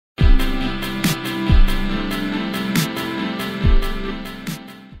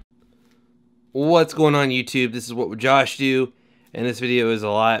What's going on YouTube? This is what would Josh do, and this video is a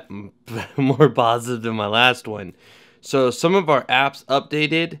lot more positive than my last one. So some of our apps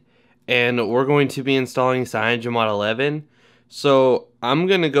updated, and we're going to be installing CyanogenMod 11. So I'm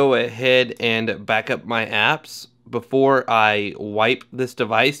going to go ahead and back up my apps before I wipe this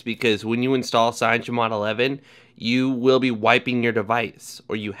device, because when you install CyanogenMod 11, you will be wiping your device,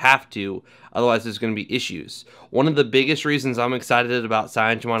 or you have to, otherwise there's going to be issues. One of the biggest reasons I'm excited about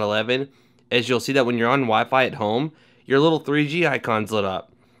CyanogenMod 11 is you'll see that when you're on Wi-Fi at home, your little 3G icon's lit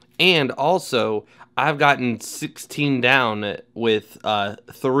up. And also, I've gotten 16 down with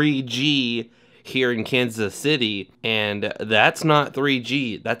 3G here in Kansas City, and that's not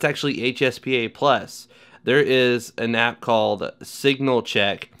 3G. That's actually HSPA plus. There is an app called Signal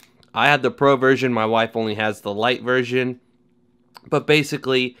Check. I have the Pro version. My wife only has the Lite version. But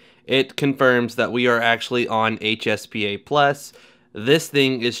basically, it confirms that we are actually on HSPA plus. This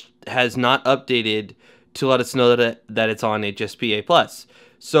thing has not updated to let us know that it's on HSPA plus.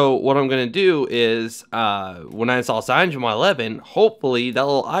 So what I'm going to do is, when I install CyanogenMod 11, hopefully that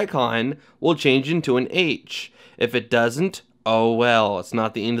little icon will change into an H. If it doesn't, oh well, it's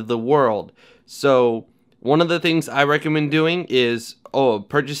not the end of the world. So one of the things I recommend doing is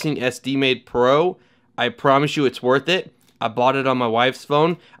purchasing SDMade Pro. I promise you it's worth it. I bought it on my wife's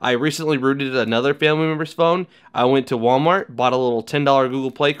phone. I recently rooted another family member's phone. I went to Walmart, bought a little $10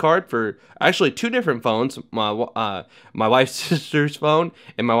 Google Play card for actually two different phones, my wife's sister's phone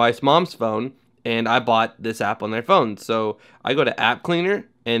and my wife's mom's phone, and I bought this app on their phone. So I go to App Cleaner,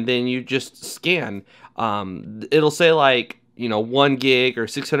 and then you just scan. It'll say like, 1 gig or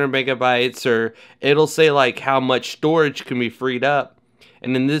 600 megabytes, or it'll say like how much storage can be freed up.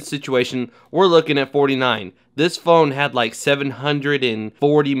 And in this situation, we're looking at 49. This phone had like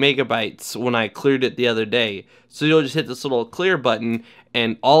 740 megabytes when I cleared it the other day. So you'll just hit this little clear button,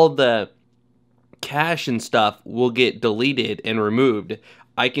 and all the cache and stuff will get deleted and removed.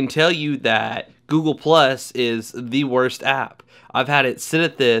 I can tell you that Google Plus is the worst app. I've had it sit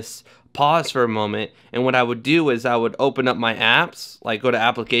at this, pause for a moment, and what I would do is I would open up my apps, like go to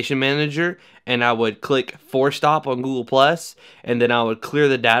Application Manager, and I would click Force Stop on Google Plus, and then I would clear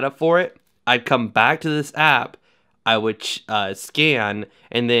the data for it. I'd come back to this app, I would scan,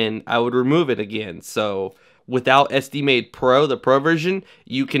 and then I would remove it again. So without SDMade Pro, the Pro version,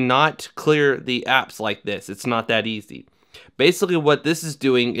 you cannot clear the apps like this. It's not that easy. Basically what this is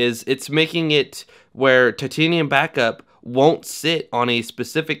doing is it's making it where Titanium Backup won't sit on a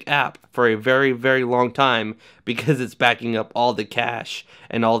specific app for a very, very long time, because it's backing up all the cache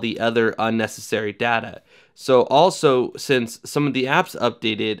and all the other unnecessary data. So also, since some of the apps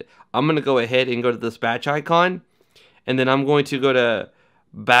updated, I'm going to go ahead and go to this batch icon, and then I'm going to go to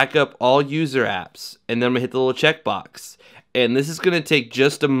backup all user apps, and then I'm going to hit the little checkbox. And this is going to take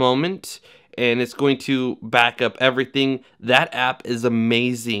just a moment, and it's going to back up everything. That app is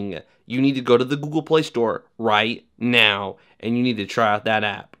amazing. You need to go to the Google Play Store right now, and you need to try out that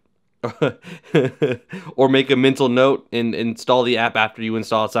app. Or make a mental note and install the app after you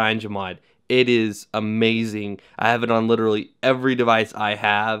install CyanogenMod. It is amazing. I have it on literally every device I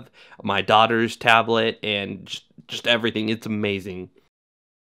have. My daughter's tablet, and just everything. It's amazing.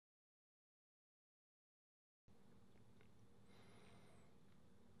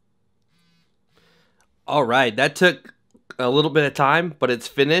 Alright, that took a little bit of time, but it's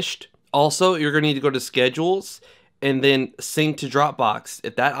finished. Also, you're going to need to go to Schedules, and then Sync to Dropbox.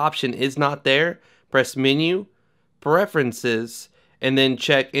 If that option is not there, press Menu, Preferences, and then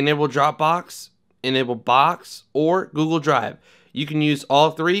check Enable Dropbox, Enable Box, or Google Drive. You can use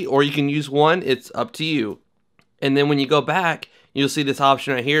all three, or you can use one. It's up to you. And then when you go back, you'll see this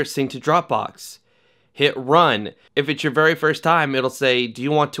option right here, Sync to Dropbox. Hit Run. If it's your very first time, it'll say, do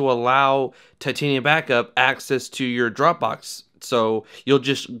you want to allow Titanium Backup access to your Dropbox? So you'll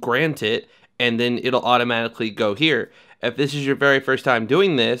just grant it, and then it'll automatically go here. If this is your very first time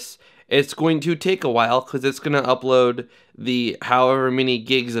doing this, it's going to take a while, because it's going to upload the however many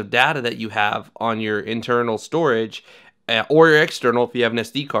gigs of data that you have on your internal storage, or your external if you have an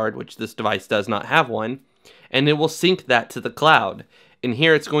SD card, which this device does not have one, and it will sync that to the cloud. And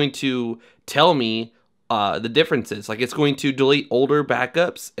here it's going to tell me the differences. Like, it's going to delete older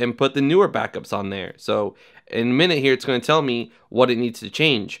backups and put the newer backups on there. So in a minute here, it's going to tell me what it needs to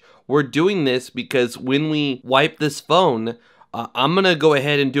change. We're doing this because when we wipe this phone, I'm going to go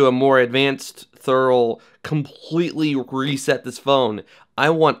ahead and do a more advanced, thorough, completely reset this phone. I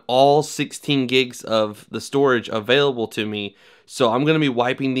want all 16 gigs of the storage available to me, so I'm going to be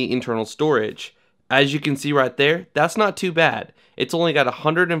wiping the internal storage. As you can see right there, that's not too bad. It's only got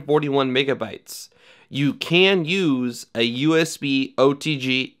 141 megabytes. you can use a USB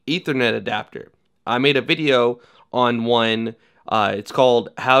OTG Ethernet adapter. I made a video on one. It's called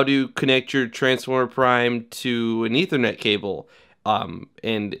How to Connect Your Transformer Prime to an Ethernet Cable.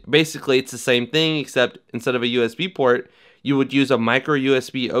 And basically it's the same thing, except instead of a USB port, you would use a micro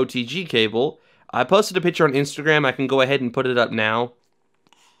USB OTG cable. I posted a picture on Instagram. I can go ahead and put it up now.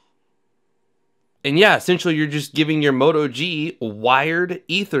 And yeah, essentially you're just giving your Moto G wired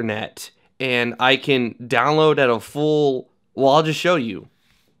Ethernet. And I can download at a full, well, I'll just show you.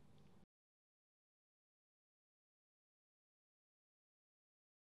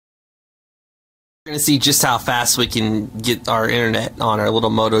 We're going to see just how fast we can get our internet on our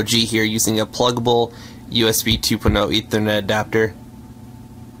little Moto G here using a pluggable USB 2.0 Ethernet adapter.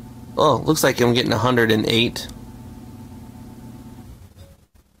 Oh, looks like I'm getting 108.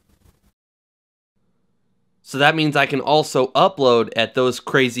 So that means I can also upload at those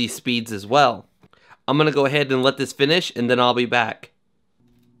crazy speeds as well. I'm going to go ahead and let this finish and then I'll be back.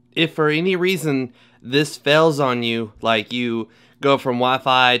 If for any reason this fails on you, like you go from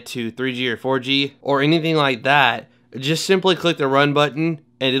Wi-Fi to 3G or 4G or anything like that, just simply click the run button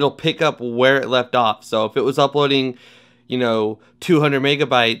and it'll pick up where it left off. So if it was uploading, 200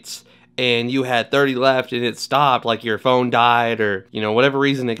 megabytes and you had 30 left and it stopped, like your phone died or, whatever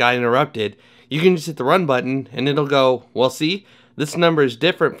reason it got interrupted, you can just hit the run button and it'll go, well, see, this number is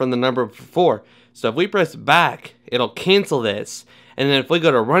different from the number before. So if we press back, it'll cancel this. And then if we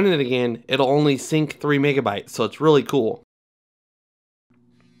go to run it again, it'll only sync 3 megabytes. So it's really cool.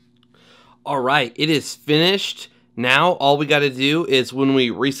 Alright, it is finished. Now all we got to do is when we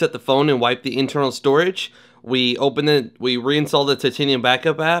reset the phone and wipe the internal storage, we reinstall the Titanium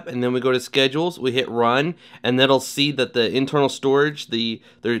Backup app, and then we go to schedules, we hit run, and that'll see that the internal storage, the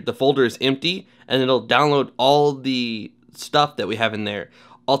folder is empty, and it'll download all the stuff that we have in there.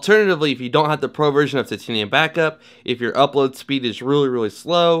 Alternatively, if you don't have the pro version of Titanium Backup, if your upload speed is really, really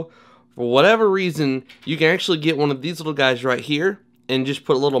slow, for whatever reason, you can actually get one of these little guys right here and just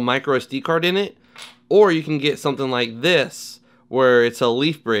put a little micro SD card in it, or you can get something like this where it's a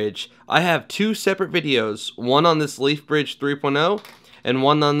leaf bridge. I have two separate videos, one on this leaf bridge 3.0 and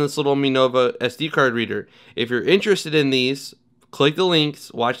one on this little Minova SD card reader. If you're interested in these, click the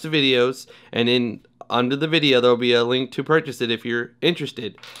links, watch the videos, and under the video there'll be a link to purchase it if you're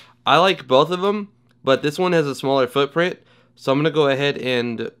interested. I like both of them, but this one has a smaller footprint, so I'm going to go ahead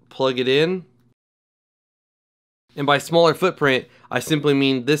and plug it in. And by smaller footprint, I simply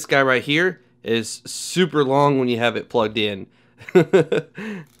mean this guy right here is super long when you have it plugged in.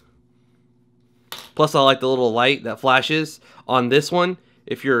 Plus I like the little light that flashes on this one.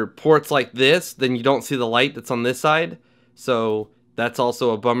 If your port's like this, then you don't see the light that's on this side, so that's also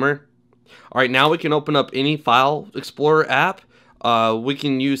a bummer. Alright, now we can open up any File Explorer app. We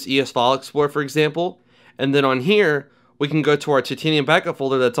can use ES File Explorer, for example, and then on here we can go to our Titanium Backup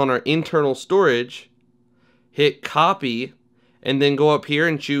folder that's on our internal storage, hit copy, and then go up here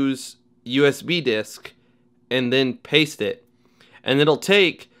and choose USB disk and then paste it. And it'll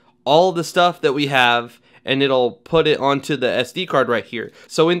take all the stuff that we have and it'll put it onto the SD card right here.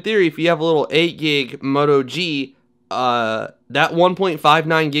 So in theory, if you have a little 8 gig Moto G, that 1.59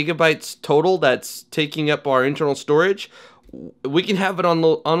 gigabytes total that's taking up our internal storage, we can have it on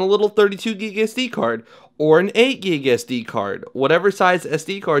a little 32 gig SD card or an 8 gig SD card, whatever size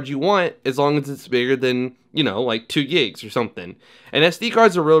SD card you want, as long as it's bigger than, like 2 gigs or something. And SD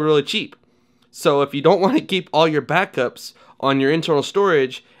cards are really, really cheap. So if you don't want to keep all your backups on your internal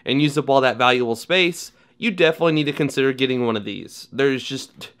storage and use up all that valuable space, you definitely need to consider getting one of these. There's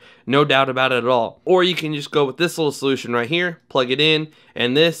just no doubt about it at all. Or you can just go with this little solution right here, plug it in,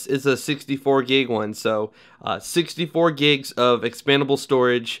 and this is a 64 gig one. So 64 gigs of expandable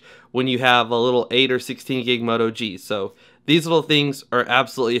storage when you have a little 8 or 16 gig Moto G. So these little things are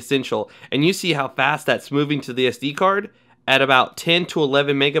absolutely essential. And you see how fast that's moving to the SD card at about 10 to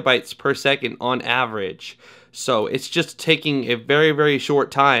 11 megabytes per second on average. So it's just taking a very, very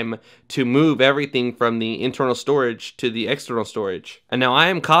short time to move everything from the internal storage to the external storage. And now I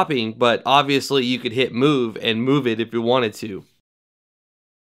am copying, but obviously you could hit move and move it if you wanted to.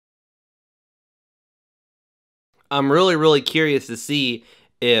 I'm really, really curious to see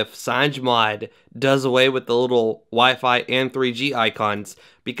if CyanogenMod does away with the little Wi-Fi and 3G icons,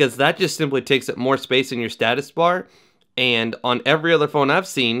 because that just simply takes up more space in your status bar. And on every other phone I've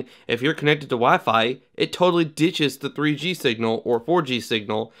seen, if you're connected to Wi-Fi, it totally ditches the 3G signal or 4G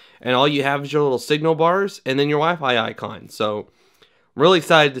signal, and all you have is your little signal bars and then your Wi-Fi icon. So I'm really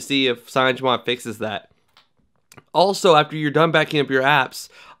excited to see if CyanogenMod fixes that. Also, after you're done backing up your apps,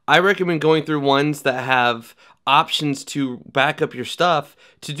 I recommend going through ones that have options to back up your stuff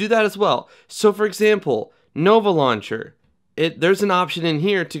to do that as well. So for example, Nova Launcher, there's an option in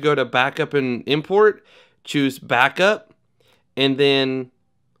here to go to backup and import, choose backup, and then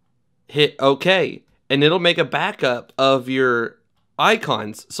hit OK. And it'll make a backup of your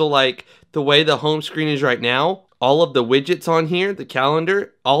icons. So like the way the home screen is right now, all of the widgets on here, the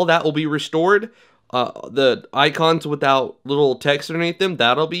calendar, all that will be restored. The icons without little text underneath them,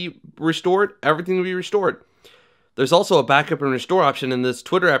 that'll be restored. Everything will be restored. There's also a backup and restore option in this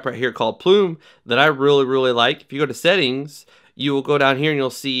Twitter app right here called Plume that I really like. If you go to settings, you will go down here and you'll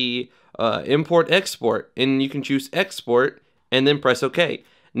see import export, and you can choose export and then press OK.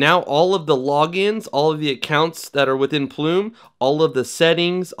 Now all of the logins, all of the accounts that are within Plume, all of the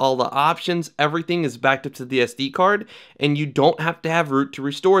settings, all the options, everything is backed up to the SD card, and you don't have to have root to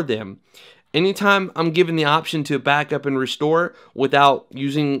restore them. Anytime I'm given the option to backup and restore without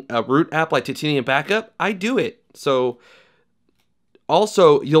using a root app like Titanium Backup, I do it. So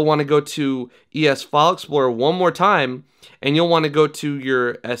also you'll want to go to ES File Explorer one more time, and you'll want to go to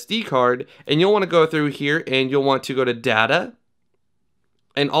your SD card, and you'll want to go through here, and you'll want to go to Data.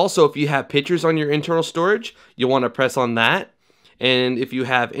 And also, if you have pictures on your internal storage, you'll want to press on that. And if you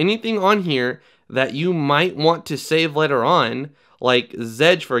have anything on here that you might want to save later on, like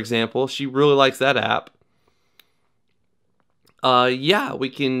Zedge, for example, she really likes that app. Yeah, we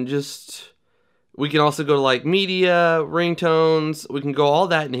can also go to like media, ringtones, we can go all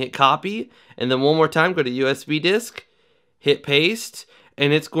that and hit copy. And then one more time, go to USB disk, hit paste,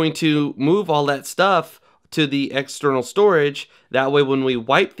 and it's going to move all that stuff to the external storage. That way when we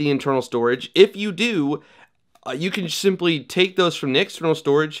wipe the internal storage, if you do, you can simply take those from the external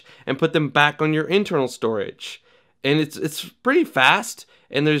storage and put them back on your internal storage. And it's pretty fast,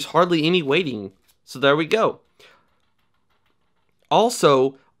 and there's hardly any waiting. So there we go.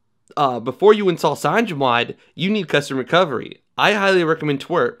 Also, before you install CyanogenMod, you need custom recovery. I highly recommend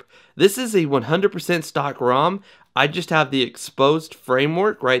Twerp. This is a 100% stock ROM. I just have the exposed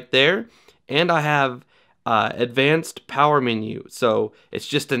framework right there, and I have advanced power menu. So it's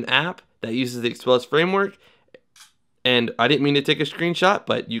just an app that uses the exposed framework. And I didn't mean to take a screenshot,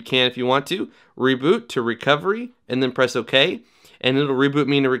 but you can if you want to. Reboot to recovery and then press OK. And it'll reboot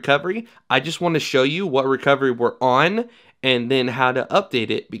me into recovery. I just want to show you what recovery we're on and then how to update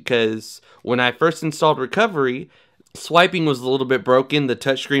it, because when I first installed recovery, swiping was a little bit broken. The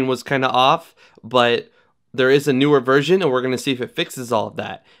touchscreen was kind of off, but there is a newer version, and we're going to see if it fixes all of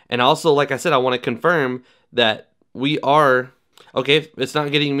that. And also, like I said, I want to confirm that we are... Okay, it's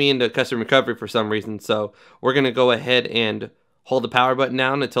not getting me into custom recovery for some reason, so we're going to go ahead and hold the power button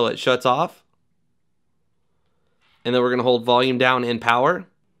down until it shuts off. And then we're going to hold volume down and power.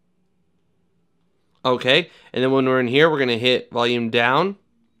 Okay, and then when we're in here, we're going to hit volume down,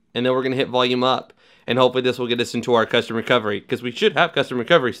 and then we're going to hit volume up. And hopefully this will get us into our custom recovery, because we should have custom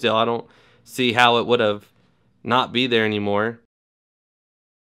recovery still. I don't see how it would have not be there anymore.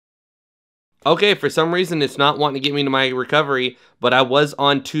 Okay, for some reason it's not wanting to get me into my recovery, but I was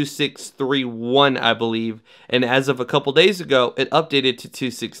on 2631, I believe, and as of a couple days ago, it updated to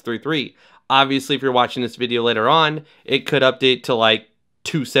 2633. Obviously, if you're watching this video later on, it could update to like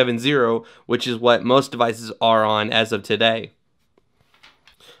 270, which is what most devices are on as of today.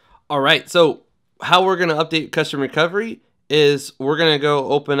 Alright, so how we're going to update custom recovery is we're going to go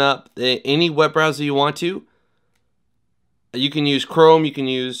open up any web browser you want to. You can use Chrome, you can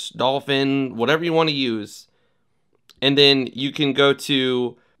use Dolphin, whatever you want to use. And then you can go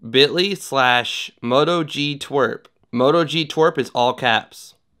to bit.ly/Moto G twerp. Moto G twerp is all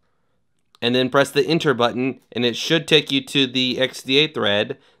caps. And then press the enter button, and it should take you to the XDA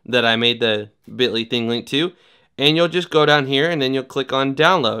thread that I made the bit.ly thing link to. And you'll just go down here, and then you'll click on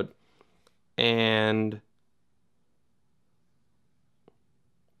download. And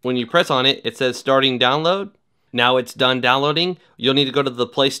when you press on it, it says starting download. Now it's done downloading. You'll need to go to the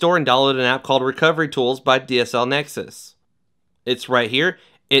Play Store and download an app called Recovery Tools by DSL Nexus. It's right here.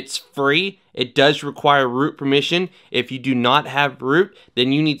 It's free. It does require root permission. If you do not have root,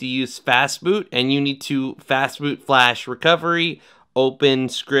 then you need to use fastboot, and you need to fastboot flash recovery, open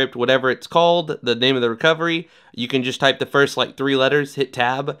script, whatever it's called, the name of the recovery. You can just type the first like 3 letters, hit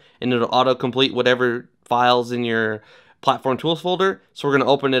tab, and it'll auto-complete whatever files in your platform tools folder. So we're going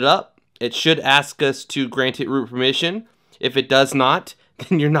to open it up. It should ask us to grant it root permission. If it does not,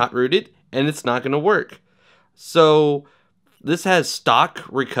 then you're not rooted, and it's not going to work. So this has stock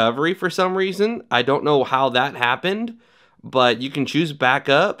recovery for some reason. I don't know how that happened, but you can choose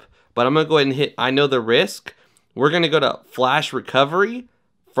backup. But I'm going to go ahead and hit I know the risk. We're going to go to flash recovery.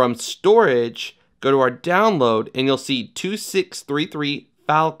 From storage, go to our download, and you'll see 2633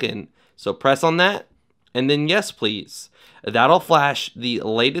 Falcon. So press on that. and then yes please. That'll flash the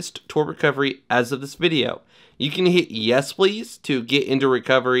latest torp recovery as of this video. You can hit yes please to get into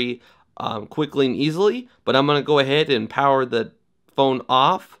recovery quickly and easily, but I'm going to go ahead and power the phone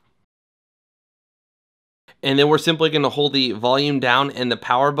off. And then we're simply going to hold the volume down and the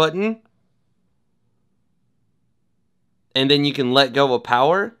power button. And then you can let go of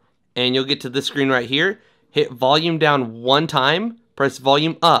power and you'll get to this screen right here. Hit volume down one time, press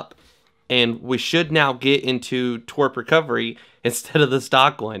volume up, and we should now get into torp recovery instead of the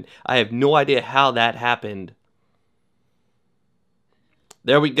stock one. I have no idea how that happened.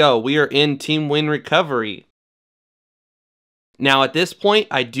 There we go. We are in Team Win recovery. Now at this point,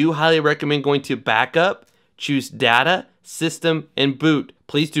 I do highly recommend going to backup, choose data, system, and boot.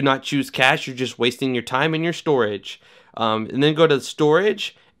 Please do not choose cache. You're just wasting your time and your storage. And then go to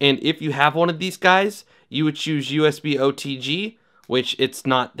storage, and if you have one of these guys, you would choose USB OTG, which it's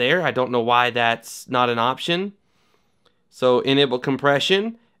not there. I don't know why that's not an option. So enable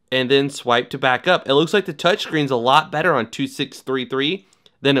compression and then swipe to back up. It looks like the touchscreen's a lot better on 2633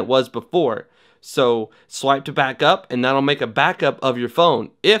 than it was before. So swipe to back up and that'll make a backup of your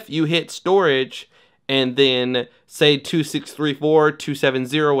phone. If you hit storage and then say 2634,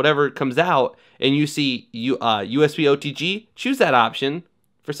 270, whatever comes out, and you see USB OTG, choose that option.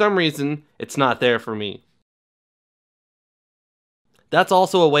 For some reason, it's not there for me. That's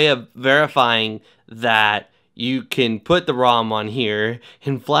also a way of verifying that you can put the ROM on here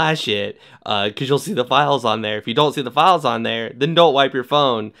and flash it, because you'll see the files on there. If you don't see the files on there, then don't wipe your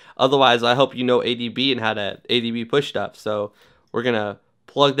phone. Otherwise, I hope you know ADB and how to ADB push stuff. So we're going to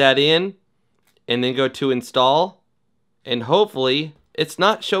plug that in and then go to install, and hopefully it's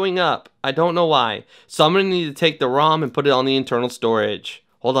not showing up. I don't know why. So I'm going to need to take the ROM and put it on the internal storage.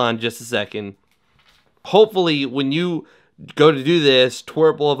 Hold on just a second. Hopefully when you go to do this,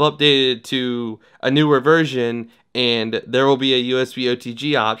 torp will have updated to a newer version and there will be a USB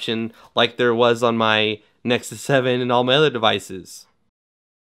OTG option like there was on my Nexus 7 and all my other devices.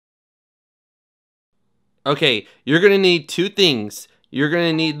 Okay, you're going to need two things. You're going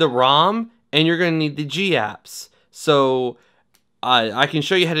to need the ROM and you're going to need the G apps. So I can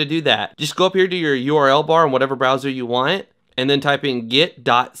show you how to do that. Just go up here to your URL bar in whatever browser you want and then type in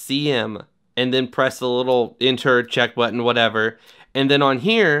get.cm. And then press the little enter check button, whatever. And then on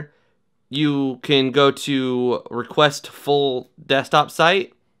here, you can go to request full desktop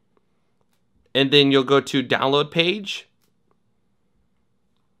site. And then you'll go to download page.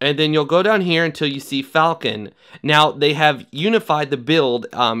 And then you'll go down here until you see Falcon. Now, they have unified the build.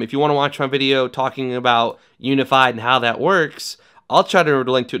 If you want to watch my video talking about unified and how that works, I'll try to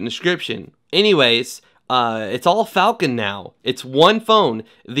link to it in the description. Anyways, it's all Falcon now. It's one phone.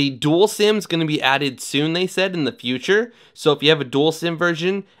 The dual SIM is going to be added soon, they said, in the future. So if you have a dual SIM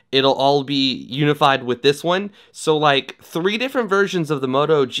version, it'll all be unified with this one. So like 3 different versions of the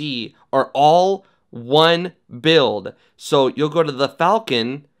Moto G are all one build. So you'll go to the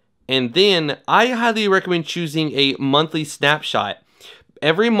Falcon, and then I highly recommend choosing a monthly snapshot.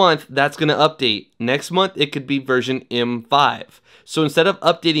 Every month, that's going to update. Next month, it could be version M5. So instead of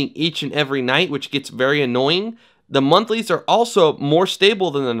updating each and every night, which gets very annoying, the monthlies are also more stable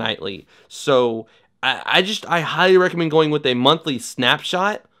than the nightly. So I highly recommend going with a monthly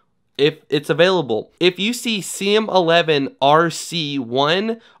snapshot if it's available. If you see CM11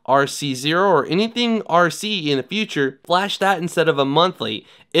 RC1, RC0, or anything RC in the future, flash that instead of a monthly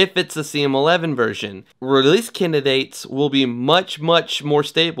if it's a CM11 version. Release candidates will be much more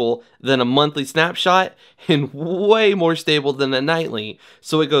stable than a monthly snapshot and way more stable than a nightly.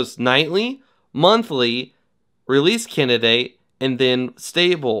 So it goes nightly, monthly, release candidate, and then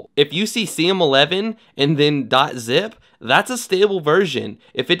stable. If you see CM11 and then .zip, that's a stable version.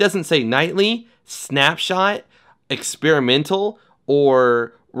 If it doesn't say nightly, snapshot, experimental,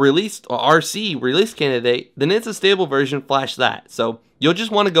 or released or RC release candidate, then it's a stable version. Flash that. So you'll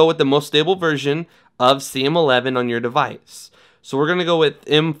just want to go with the most stable version of CM11 on your device. So we're going to go with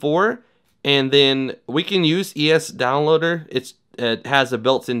M4, and then we can use ES Downloader. It has a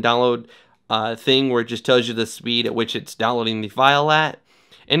built-in download thing where it just tells you the speed at which it's downloading the file at,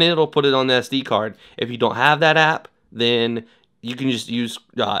 and it'll put it on the SD card. If you don't have that app, then you can just use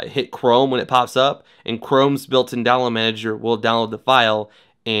hit Chrome when it pops up, and Chrome's built-in download manager will download the file,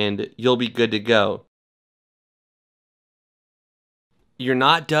 and you'll be good to go. You're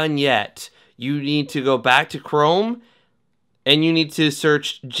not done yet. You need to go back to Chrome, and you need to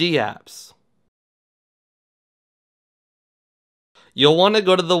search G apps. You'll want to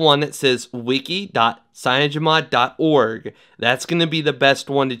go to the one that says wiki.cyanogenmod.org. That's going to be the best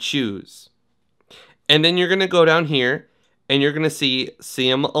one to choose. And then you're going to go down here and you're going to see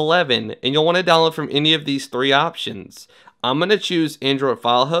CM11, and you'll want to download from any of these three options. I'm going to choose Android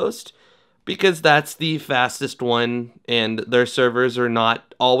File Host because that's the fastest one, and their servers are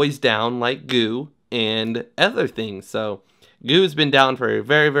not always down like Goo and other things. So Goo's been down for a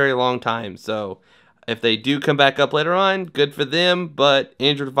very, very long time. So if they do come back up later on, good for them, but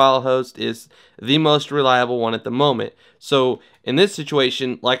Android File Host is the most reliable one at the moment. So in this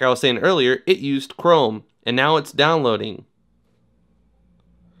situation, like I was saying earlier, it used Chrome, and now it's downloading.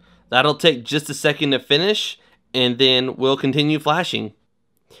 That'll take just a second to finish, and then we'll continue flashing.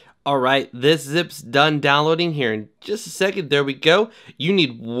 Alright, this zip's done downloading here in just a second. There we go. You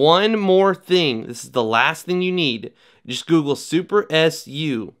need one more thing. This is the last thing you need. Just Google Super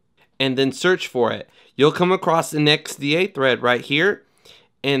SU and then search for it. You'll come across an XDA thread right here,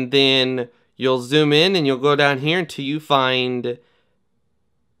 and then you'll zoom in and you'll go down here until you find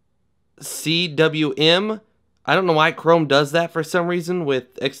CWM. I don't know why Chrome does that for some reason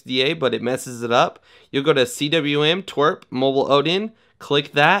with XDA, but it messes it up. You'll go to CWM twerp mobile Odin,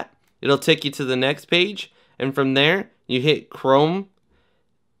 click that. It'll take you to the next page, and from there you hit Chrome,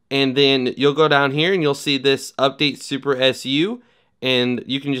 and then you'll go down here and you'll see this update Super SU, and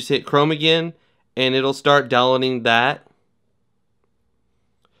you can just hit Chrome again and it'll start downloading that.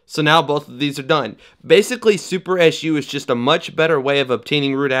 So now both of these are done. Basically, Super SU is just a much better way of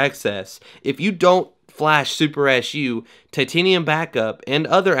obtaining root access. If you don't flash Super SU, Titanium Backup and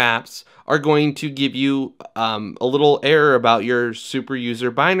other apps are going to give you a little error about your super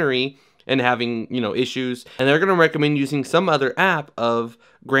user binary and having, issues. And they're going to recommend using some other app of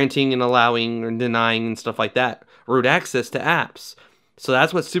granting and allowing or denying and stuff like that root access to apps. So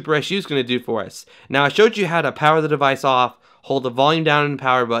that's what Super SU is going to do for us. Now I showed you how to power the device off, hold the volume down in the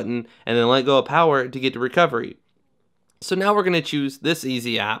power button, and then let go of power to get to recovery. So now we're going to choose this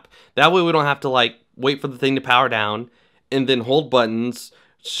easy app. That way we don't have to wait for the thing to power down and then hold buttons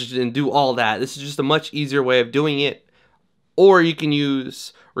and do all that. This is just a much easier way of doing it. Or you can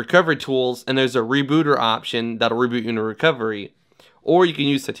use recovery tools, and there's a rebooter option that'll reboot you into recovery. Or you can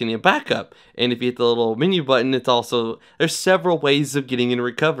use Titanium Backup, and if you hit the little menu button, there's several ways of getting in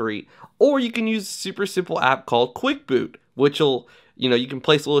recovery. Or you can use a super simple app called Quick Boot, which will, you can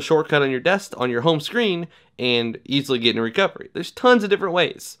place a little shortcut on your home screen and easily get in recovery. There's tons of different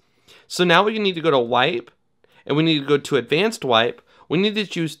ways. So now we need to go to Wipe, and we need to go to Advanced Wipe. We need to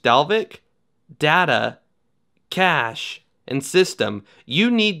choose Dalvik, Data, Cache, and System.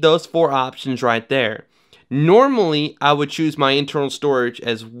 You need those four options right there. Normally, I would choose my internal storage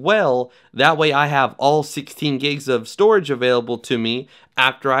as well. That way I have all 16 gigs of storage available to me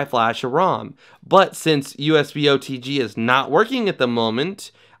after I flash a ROM. But since USB OTG is not working at the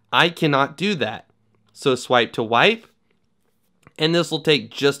moment, I cannot do that. So swipe to wipe, and this will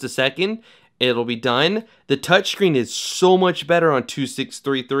take just a second. It'll be done. The touchscreen is so much better on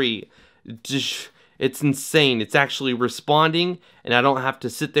 2633. It's insane. It's actually responding, and I don't have to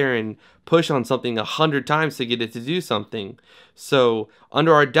sit there and push on something 100 times to get it to do something. So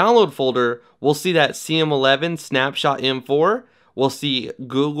under our download folder, we'll see that CM11 Snapshot M4. We'll see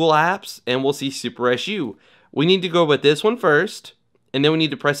Google Apps, and we'll see Super SU. We need to go with this one first, and then we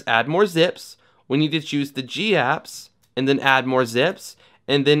need to press Add More Zips. We need to choose the G apps, and then Add More Zips,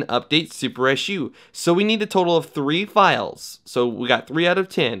 and then Update Super SU. So we need a total of 3 files. So we got 3 out of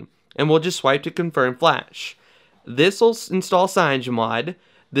 10. And we'll just swipe to confirm flash. This will install CyanogenMod.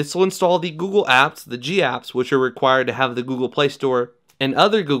 This will install the Google apps, the G apps, which are required to have the Google Play Store and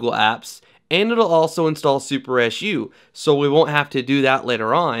other Google apps. And it'll also install Super SU. So we won't have to do that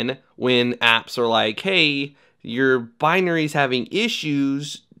later on when apps are like, hey, your binary's having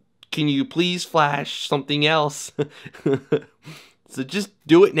issues. Can you please flash something else? So just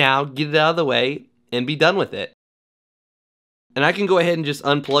do it now, get it out of the way, and be done with it. And I can go ahead and just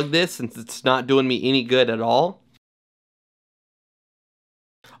unplug this since it's not doing me any good at all.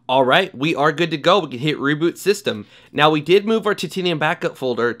 Alright, we are good to go. We can hit Reboot System. Now we did move our Titanium Backup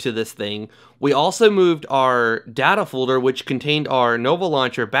folder to this thing. We also moved our data folder, which contained our Nova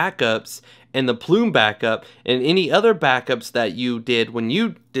Launcher backups and the Plume backup and any other backups that you did when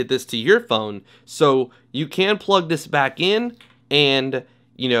you did this to your phone. So you can plug this back in and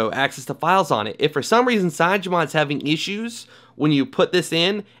access the files on it. If for some reason CyanogenMod's having issues when you put this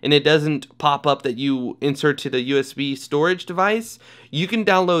in and it doesn't pop up that you insert to the USB storage device, you can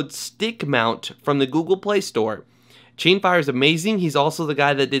download Stick Mount from the Google Play Store. Chainfire is amazing. He's also the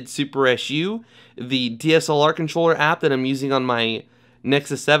guy that did Super SU, the DSLR controller app that I'm using on my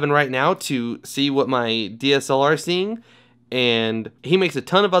Nexus 7 right now to see what my DSLR is seeing. And he makes a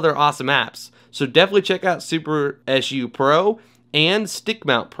ton of other awesome apps. So definitely check out Super SU Pro and Stick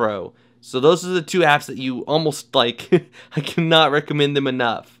Mount Pro. So those are the two apps that you almost like, I cannot recommend them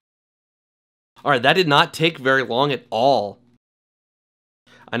enough. Alright, that did not take very long at all.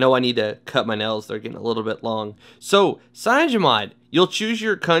 I know I need to cut my nails, they're getting a little bit long. So, CyanogenMod, you'll choose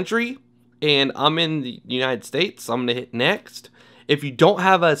your country, and I'm in the United States, so I'm going to hit next. If you don't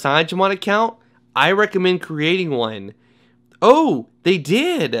have a CyanogenMod account, I recommend creating one. Oh, they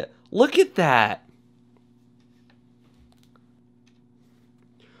did! Look at that!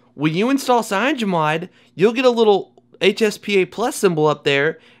 When you install CyanogenMod, you'll get a little HSPA Plus symbol up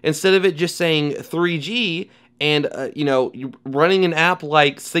there instead of it just saying 3G and, you know, running an app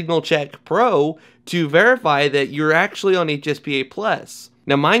like Signal Check Pro to verify that you're actually on HSPA Plus.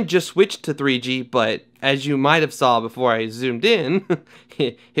 Now, mine just switched to 3G, but as you might have saw before I zoomed in,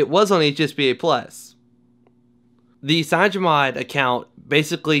 it was on HSPA Plus. The CyanogenMod account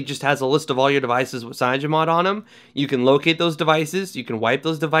basically just has a list of all your devices with CyanogenMod on them. You can locate those devices, you can wipe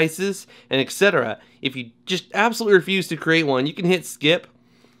those devices, and etc. If you just absolutely refuse to create one, you can hit skip,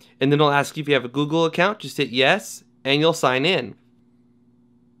 and then it'll ask you if you have a Google account. Just hit yes, and you'll sign in.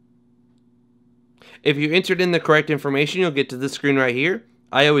 If you entered in the correct information, you'll get to this screen right here.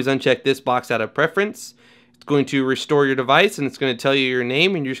 I always uncheck this box out of preference. It's going to restore your device, and it's going to tell you your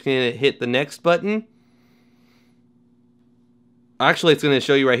name, and you're just going to hit the next button. Actually, it's going to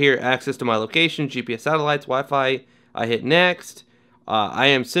show you right here, access to my location, GPS satellites, Wi-Fi. I hit next. I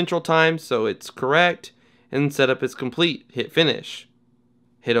am Central Time, so it's correct. And setup is complete. Hit finish.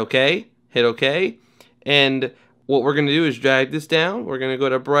 Hit OK. Hit OK. And what we're going to do is drag this down. We're going to go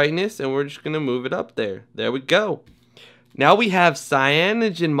to brightness, and we're just going to move it up there. There we go. Now we have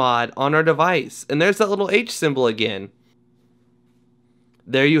CyanogenMod on our device. And there's that little H symbol again.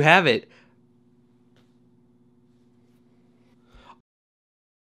 There you have it.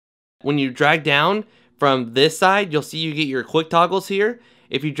 When you drag down from this side, you'll see you get your quick toggles here.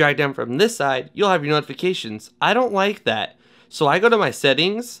 If you drag down from this side, you'll have your notifications. I don't like that. So I go to my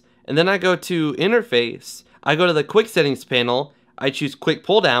settings, and then I go to interface. I go to the quick settings panel. I choose quick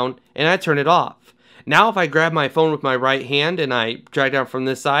pull down, and I turn it off. Now if I grab my phone with my right hand and I drag down from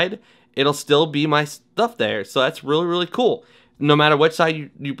this side, it'll still be my stuff there. So that's really, really cool. No matter which side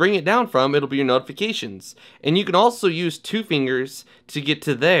you bring it down from, it'll be your notifications. And you can also use two fingers to get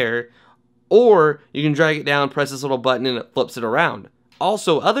to there, or you can drag it down, press this little button, and it flips it around.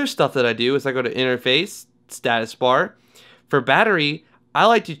 Also, other stuff that I do is I go to interface, status bar. For battery, I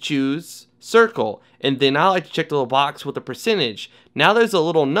like to choose circle, and then I like to check the little box with a percentage. Now there's a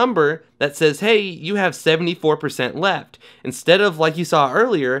little number that says, hey, you have 74% left. Instead of, like you saw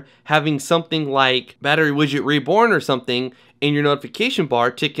earlier, having something like battery widget reborn or something in your notification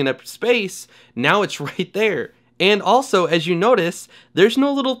bar ticking up space, now it's right there. And also, as you notice, there's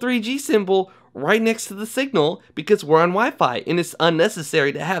no little 3G symbol right next to the signal because we're on Wi-Fi, and it's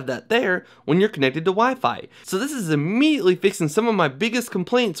unnecessary to have that there when you're connected to Wi-Fi. So this is immediately fixing some of my biggest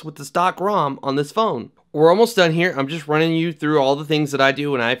complaints with the stock ROM on this phone. We're almost done here. I'm just running you through all the things that I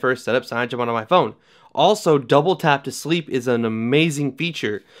do when I first set up CyanogenMod on my phone. Also, double tap to sleep is an amazing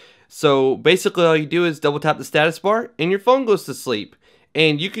feature. So basically all you do is double tap the status bar and your phone goes to sleep.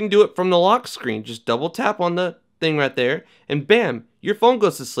 And you can do it from the lock screen. Just double tap on the thing right there and bam, your phone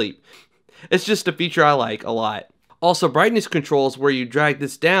goes to sleep. It's just a feature I like a lot. Also, brightness controls where you drag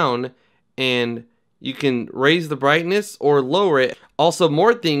this down and you can raise the brightness or lower it. Also,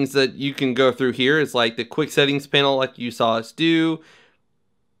 more things that you can go through here is like the quick settings panel like you saw us do.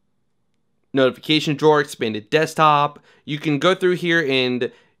 Notification drawer, expanded desktop. You can go through here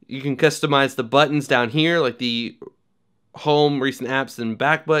and you can customize the buttons down here like the home, recent apps, and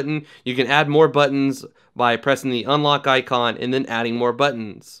back button. You can add more buttons by pressing the unlock icon and then adding more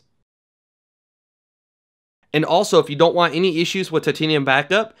buttons. And also, if you don't want any issues with Titanium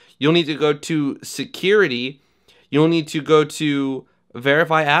Backup, you'll need to go to Security. You'll need to go to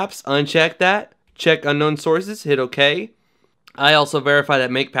Verify Apps, uncheck that, check Unknown Sources, hit OK. I also verify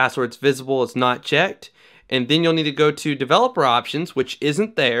that Make Passwords Visible is not checked. And then you'll need to go to Developer Options, which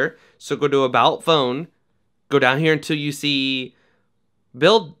isn't there. So go to About Phone, go down here until you see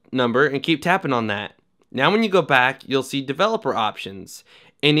Build Number, and keep tapping on that. Now when you go back, you'll see Developer Options.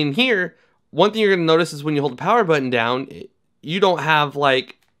 And in here, one thing you're going to notice is when you hold the power button down, you don't have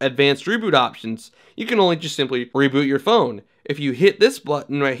like advanced reboot options. You can only just simply reboot your phone. If you hit this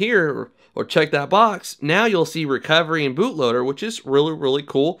button right here or check that box, now you'll see recovery and bootloader, which is really, really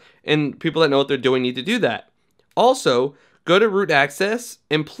cool. And people that know what they're doing need to do that. Also, go to root access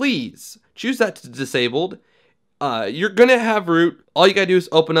and please choose that to disabled. You're going to have root. All you got to do is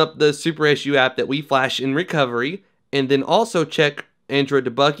open up the Super SU app that we flash in recovery, and then also check Android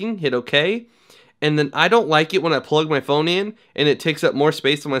debugging, hit OK, And then I don't like it when I plug my phone in and it takes up more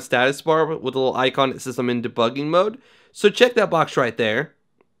space on my status bar with a little icon that says I'm in debugging mode. So check that box right there.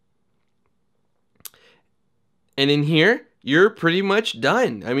 And in here, you're pretty much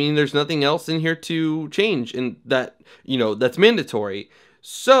done. I mean, there's nothing else in here to change, and that, that's mandatory.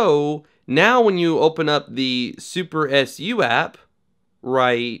 So now when you open up the Super SU app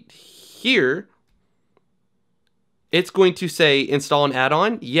right here, it's going to say install an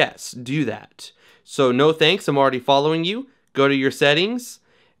add-on. Yes, do that. So no thanks, I'm already following you. Go to your settings,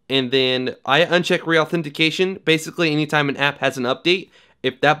 and then I uncheck re-authentication. Basically, anytime an app has an update,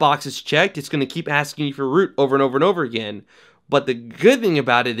 if that box is checked, it's going to keep asking you for root over and over and over again. But the good thing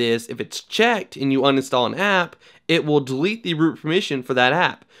about it is, if it's checked and you uninstall an app, it will delete the root permission for that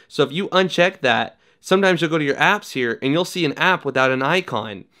app. So if you uncheck that, sometimes you'll go to your apps here and you'll see an app without an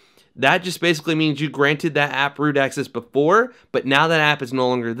icon. That just basically means you granted that app root access before, but now that app is no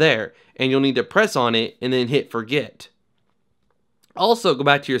longer there, and you'll need to press on it and then hit forget. Also, go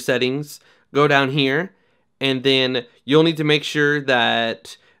back to your settings, go down here, and then you'll need to make sure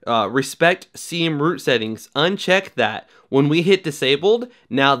that respect CM root settings, uncheck that. When we hit disabled,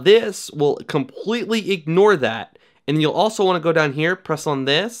 now this will completely ignore that. And you'll also want to go down here, press on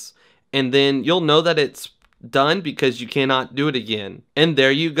this, and then you'll know that it's done because you cannot do it again. And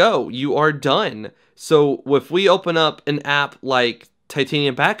there you go, you are done. So if we open up an app like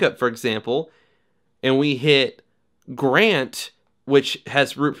Titanium Backup, for example, and we hit grant, which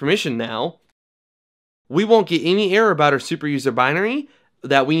has root permission now, we won't get any error about our super user binary,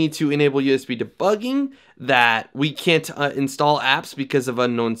 that we need to enable USB debugging, that we can't install apps because of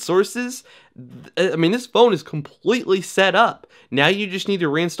unknown sources. I mean, this phone is completely set up. Now you just need to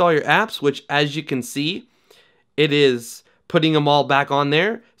reinstall your apps, which, as you can see, it is putting them all back on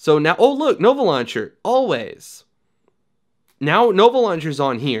there. So now, oh look, Nova Launcher, always. Now Nova Launcher's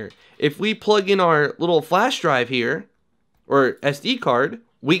on here. If we plug in our little flash drive here, or SD card,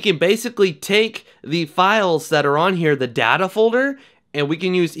 we can basically take the files that are on here, the data folder, and we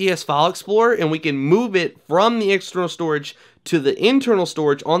can use ES File Explorer, and we can move it from the external storage to the internal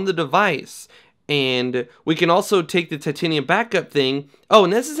storage on the device. And we can also take the Titanium Backup thing. Oh,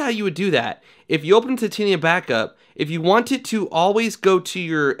 and this is how you would do that. If you open Titanium Backup, if you want it to always go to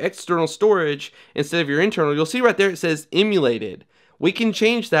your external storage instead of your internal, you'll see right there it says emulated. We can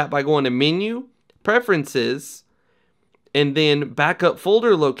change that by going to Menu, Preferences, and then Backup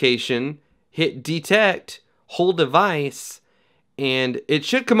Folder Location, hit Detect, Whole Device, and it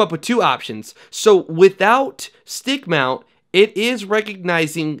should come up with two options. So without stick mount, it is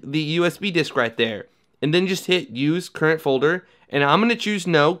recognizing the USB disk right there. And then just hit Use Current Folder. And I'm going to choose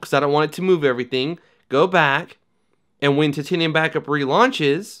No because I don't want it to move everything. Go back. And when Titanium Backup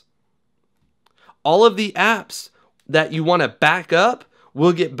relaunches, all of the apps that you want to back up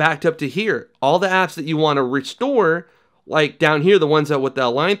will get backed up to here. All the apps that you want to restore, like down here, the ones that with the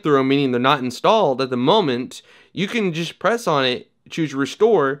line through them, meaning they're not installed at the moment, you can just press on it, choose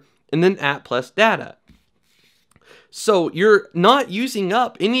Restore, and then App plus Data. So you're not using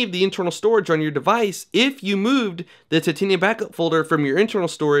up any of the internal storage on your device if you moved the Titanium Backup folder from your internal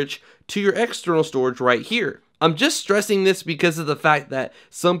storage to your external storage right here. I'm just stressing this because of the fact that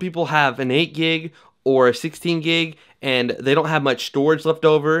some people have an 8 gig or a 16 gig and they don't have much storage left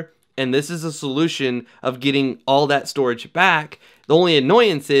over, and this is a solution of getting all that storage back. The only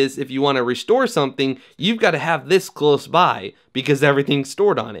annoyance is if you want to restore something, you've got to have this close by because everything's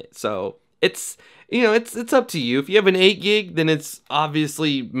stored on it. So it's up to you. If you have an 8 gig, then it's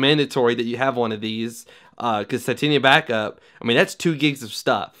obviously mandatory that you have one of these because Titanium Backup, I mean, that's 2 gigs of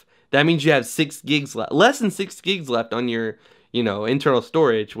stuff. That means you have 6 gigs left, less than 6 gigs left on your, internal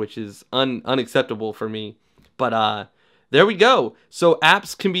storage, which is unacceptable for me. But there we go. So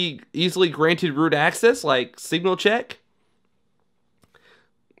apps can be easily granted root access, like Signal Check.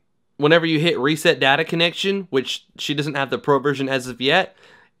 Whenever you hit Reset Data Connection, which she doesn't have the Pro version as of yet,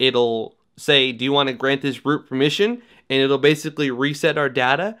 it'll say, do you want to grant this root permission? And it'll basically reset our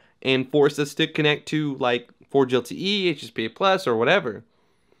data and force us to connect to like 4G LTE, HSPA Plus, or whatever.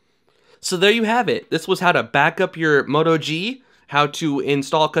 So there you have it. This was how to back up your Moto G, how to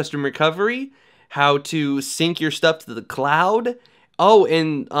install custom recovery, how to sync your stuff to the cloud. Oh,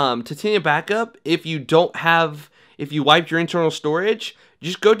 and Titanium Backup, if you wiped your internal storage,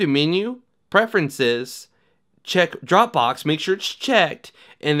 just go to Menu, Preferences, check Dropbox, make sure it's checked,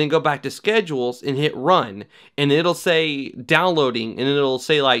 and then go back to Schedules and hit Run. And it'll say downloading, and it'll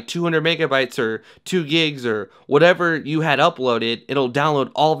say like 200 megabytes or 2 gigs or whatever you had uploaded. It'll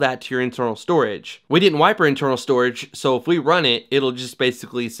download all that to your internal storage. We didn't wipe our internal storage, so if we run it, it'll just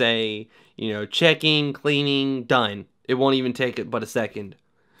basically say, checking, cleaning, done. It won't even take it but a second.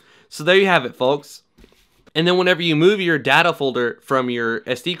 So there you have it, folks. And then whenever you move your data folder from your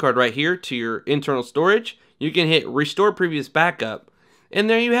SD card right here to your internal storage, you can hit restore previous backup. And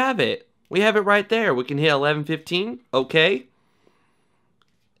there you have it. We have it right there. We can hit 11:15, okay.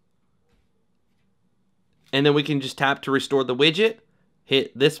 And then we can just tap to restore the widget,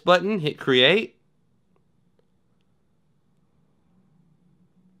 hit this button, hit create.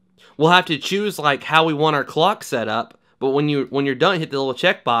 We'll have to choose like how we want our clock set up, but when you're done, hit the little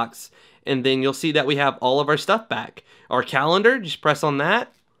checkbox, and then you'll see that we have all of our stuff back. Our calendar, just press on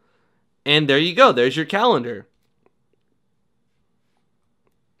that, and there you go. There's your calendar.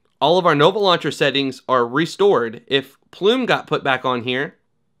 All of our Nova Launcher settings are restored. If Plume got put back on here,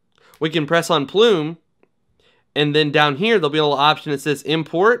 we can press on Plume, and then down here there'll be a little option that says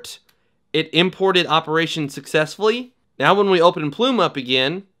import. It imported operation successfully. Now when we open Plume up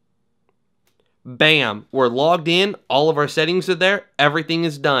again, bam, we're logged in, all of our settings are there, everything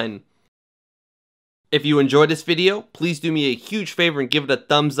is done. If you enjoyed this video, please do me a huge favor and give it a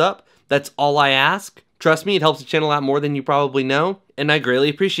thumbs up. That's all I ask. Trust me, it helps the channel out more than you probably know, and I greatly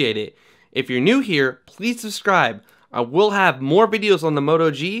appreciate it. If you're new here, please subscribe. I will have more videos on the Moto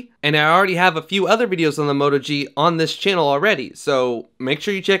G, and I already have a few other videos on the Moto G on this channel already, so make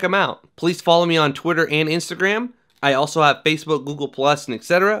sure you check them out. Please follow me on Twitter and Instagram. I also have Facebook, Google+, and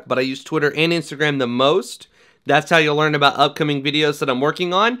etc., but I use Twitter and Instagram the most. That's how you'll learn about upcoming videos that I'm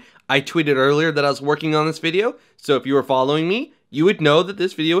working on. I tweeted earlier that I was working on this video, so if you were following me, you would know that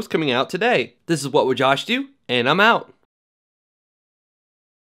this video is coming out today. This is What Would Josh Do, and I'm out.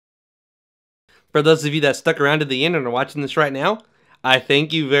 For those of you that stuck around to the end and are watching this right now, I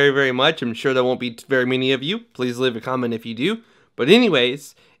thank you very, very much. I'm sure there won't be very many of you. Please leave a comment if you do. But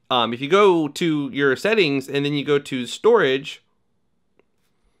anyways, if you go to your settings and then you go to storage,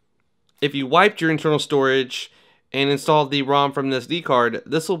 if you wiped your internal storage and installed the ROM from the SD card,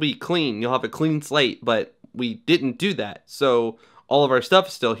 this will be clean. You'll have a clean slate, but we didn't do that. So all of our stuff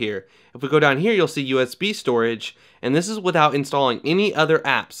is still here. If we go down here, you'll see USB storage, and this is without installing any other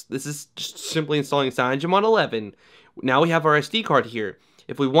apps. This is just simply installing CyanogenMod 11. Now we have our SD card here.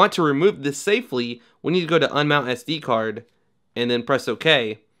 If we want to remove this safely, we need to go to Unmount SD card and then press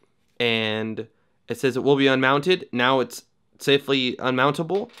OK. And it says it will be unmounted. Now it's safely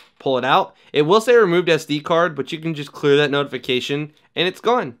unmountable. Pull it out. It will say removed SD card, but you can just clear that notification and it's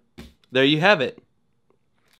gone. There you have it.